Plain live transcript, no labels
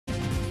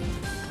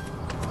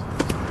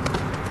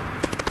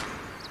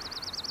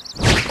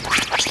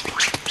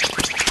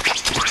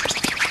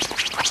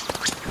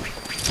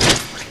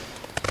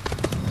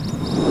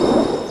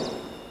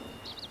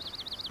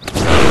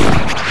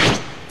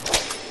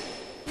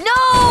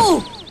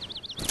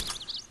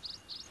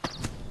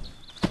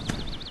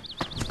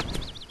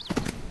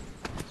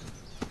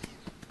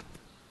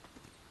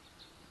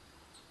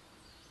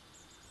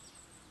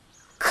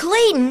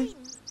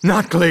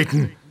Not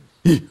Clayton!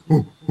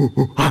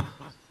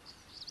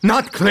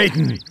 Not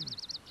Clayton!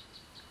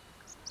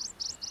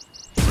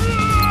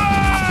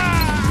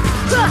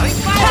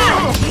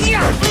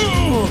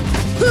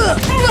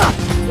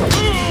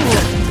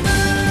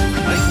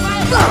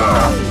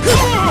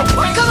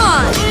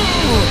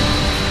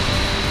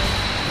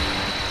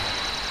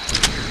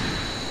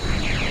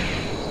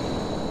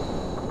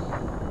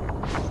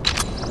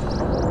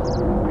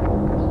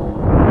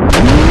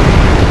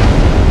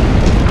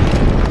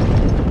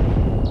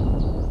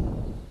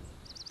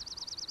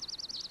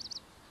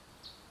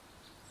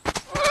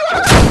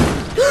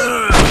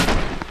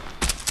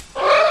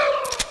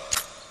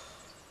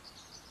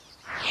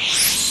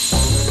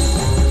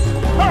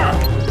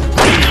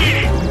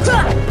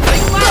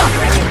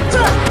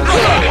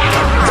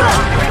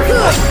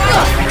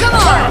 Come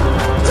on!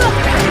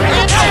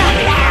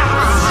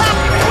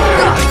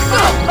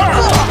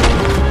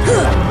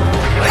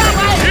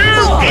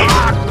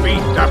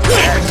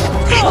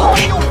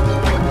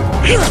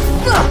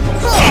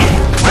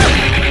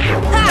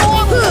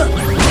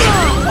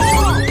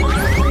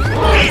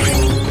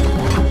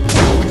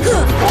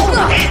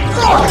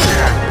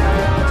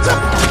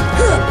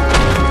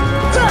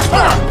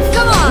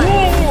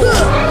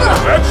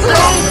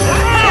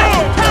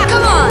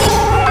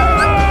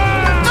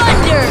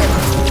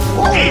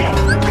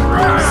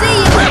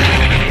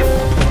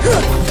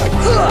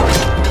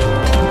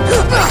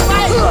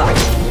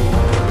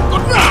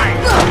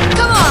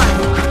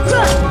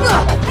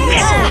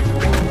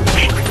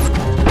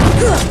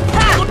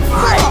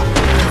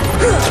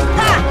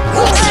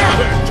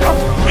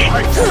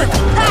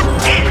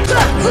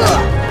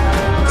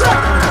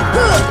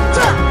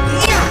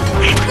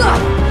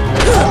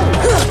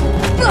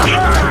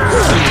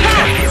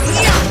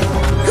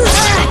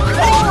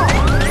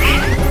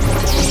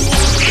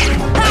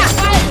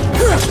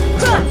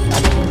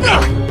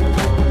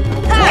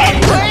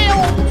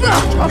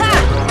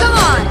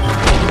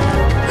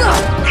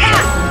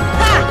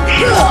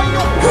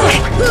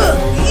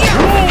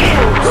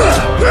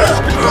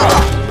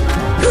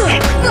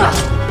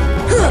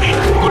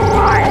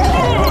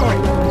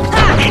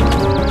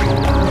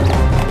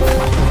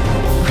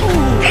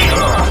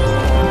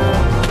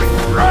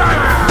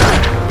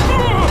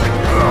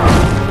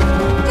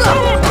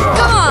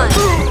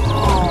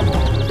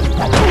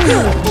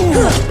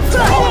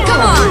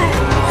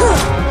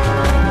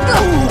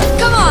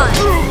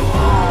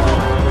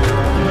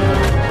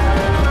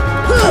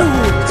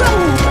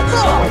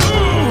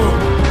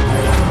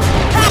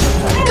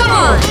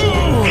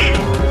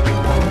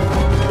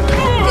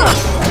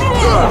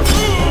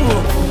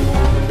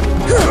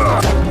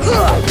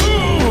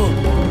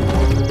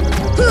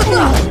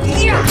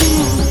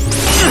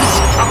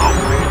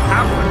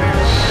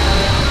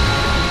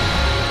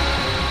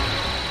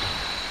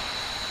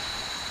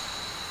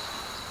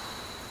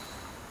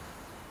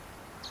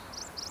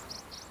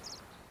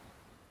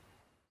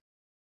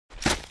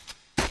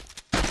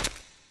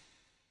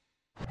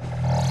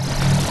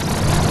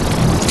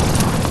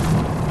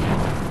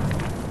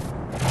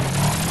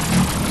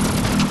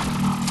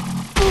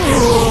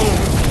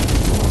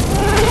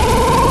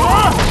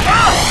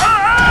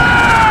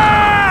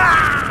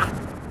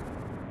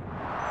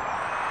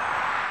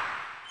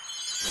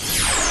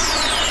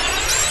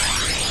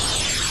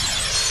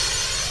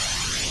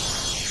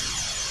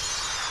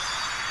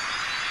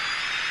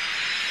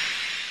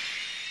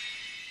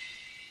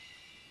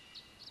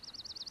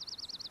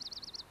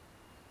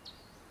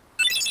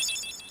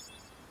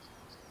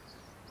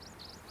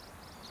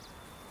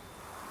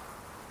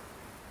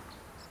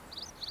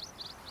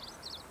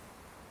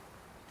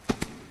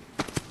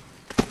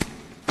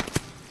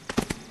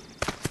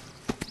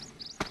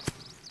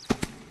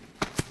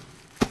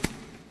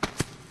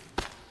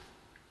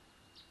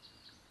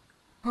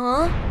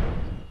 Huh?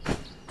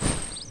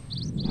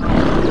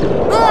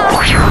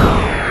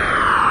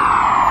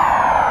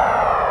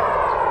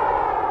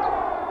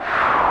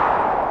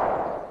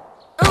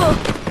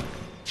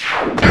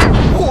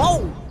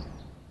 Whoa!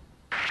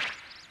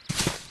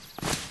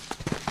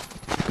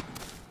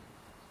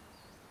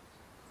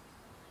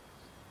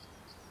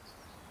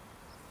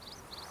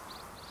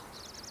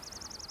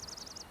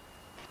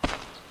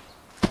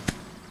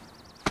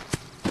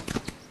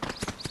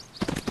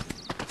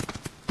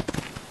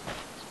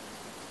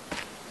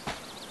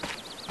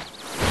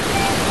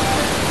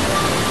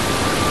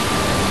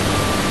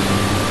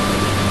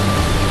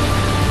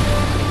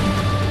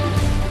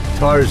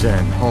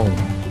 Tarzan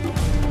home.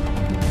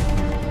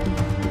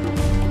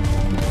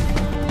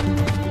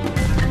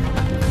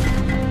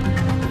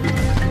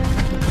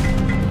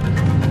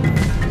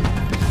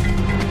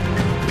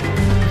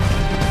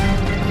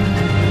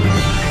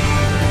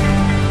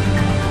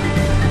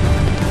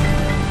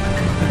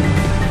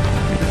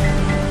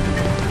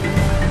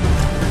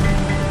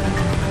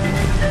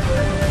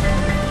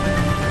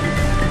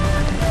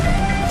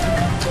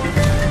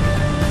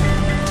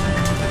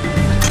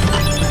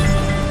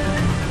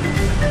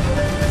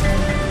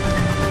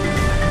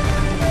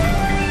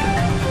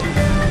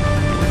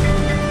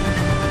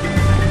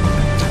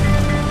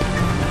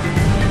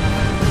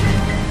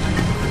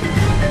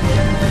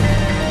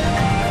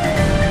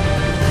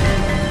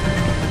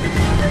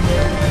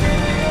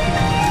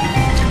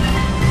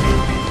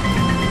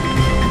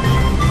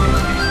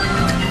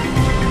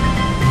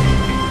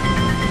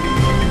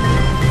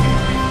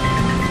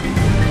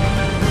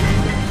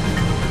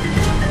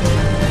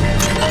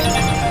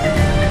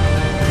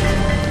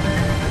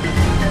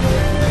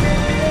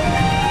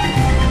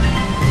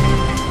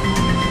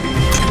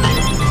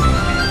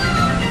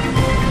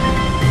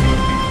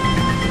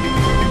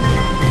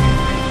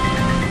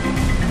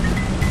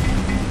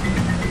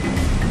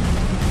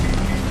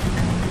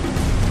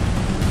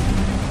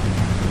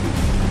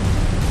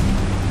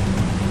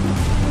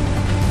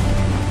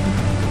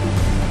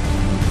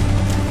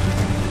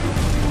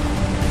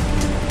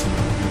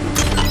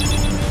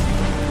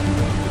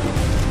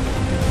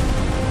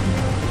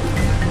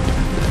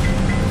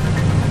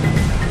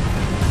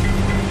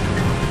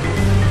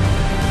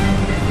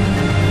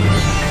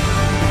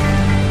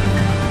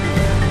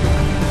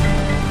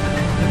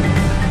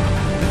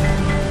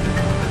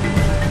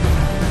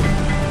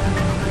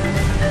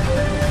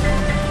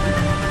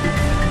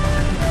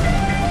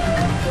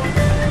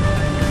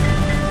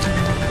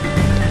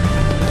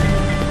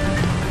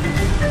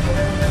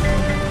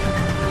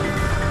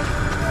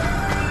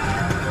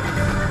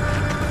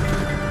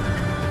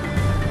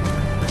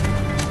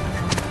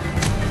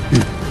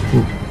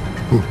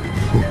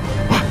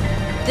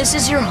 This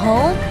is your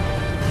home?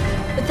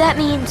 But that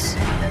means...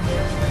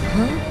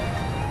 Huh?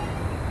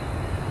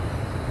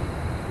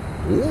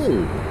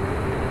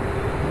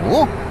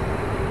 Oh.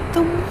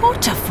 The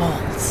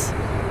waterfalls.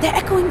 They're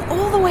echoing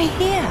all the way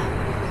here.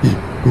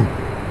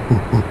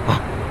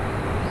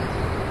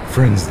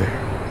 Friends there.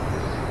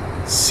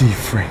 See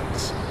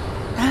friends.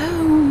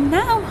 Oh,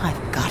 now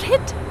I've got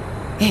it.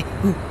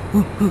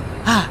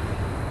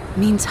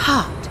 Means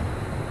heart.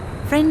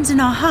 Friends in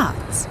our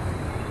hearts.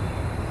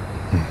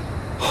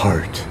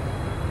 Heart.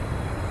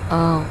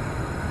 Oh,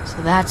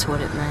 so that's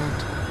what it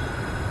meant.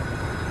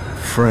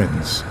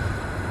 Friends.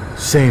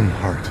 Same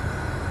heart.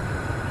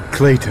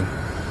 Clayton.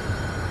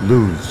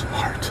 Lose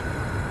heart.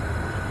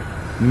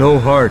 No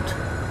heart.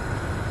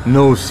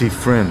 No see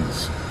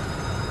friends.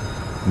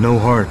 No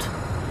heart.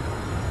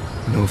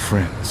 No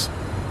friends.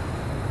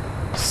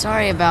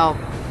 Sorry about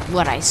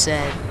what I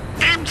said.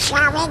 I'm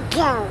sorry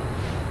too.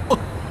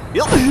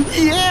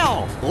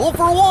 Yeah, all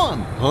for one,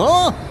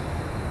 huh?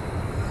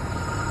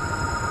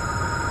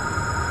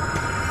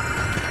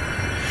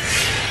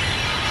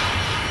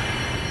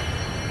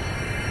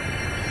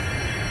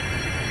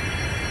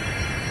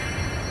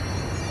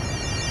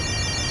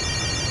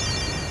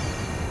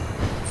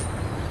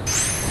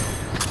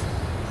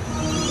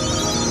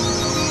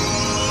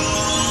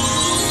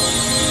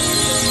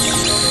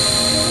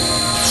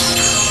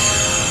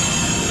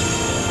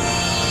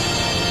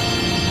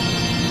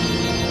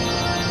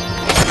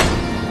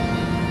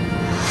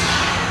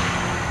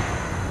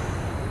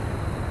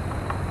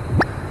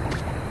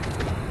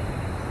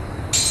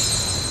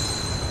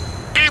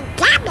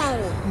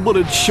 But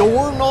it's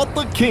sure not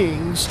the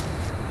king's.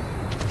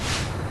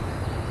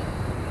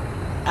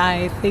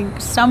 I think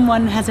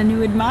someone has a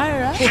new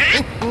admirer.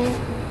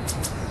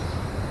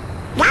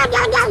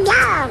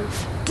 No.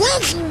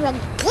 Dizzy would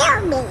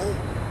kill me.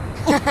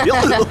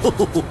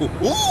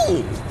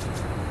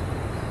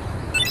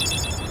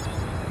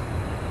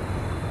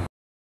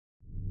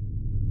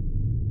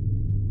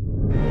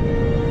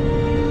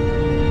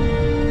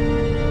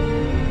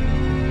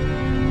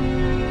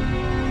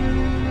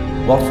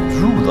 What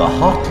drew the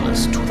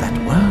Heartless to that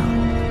world?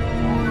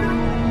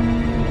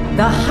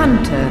 The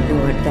hunter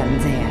lured them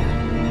there.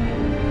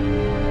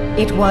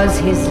 It was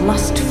his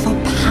lust for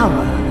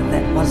power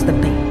that was the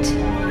bait.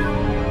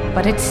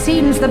 But it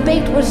seems the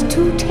bait was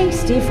too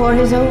tasty for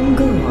his own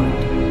good.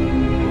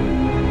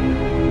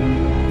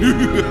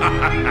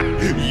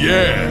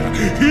 Yeah,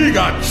 he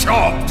got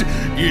chopped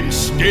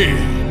instead.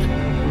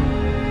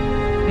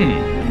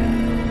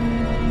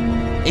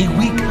 A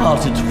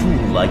weak-hearted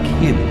fool like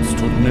him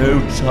stood no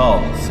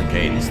chance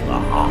against the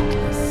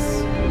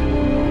Heartless.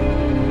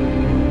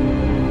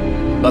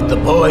 But the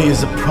boy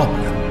is a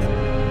problem.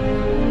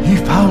 He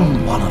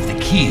found one of the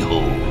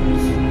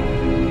keyholes.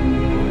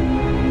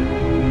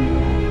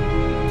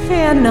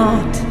 Fear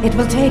not, it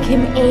will take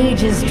him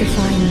ages to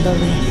find the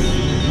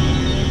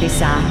rift.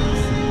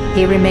 Besides,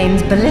 he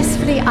remains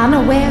blissfully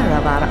unaware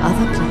of our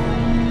other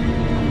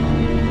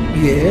plan.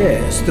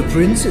 Yes, the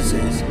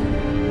princesses.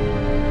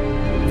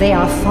 They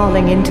are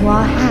falling into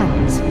our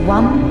hands,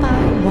 one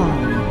by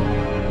one.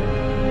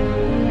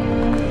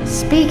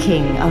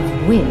 Speaking of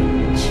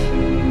which...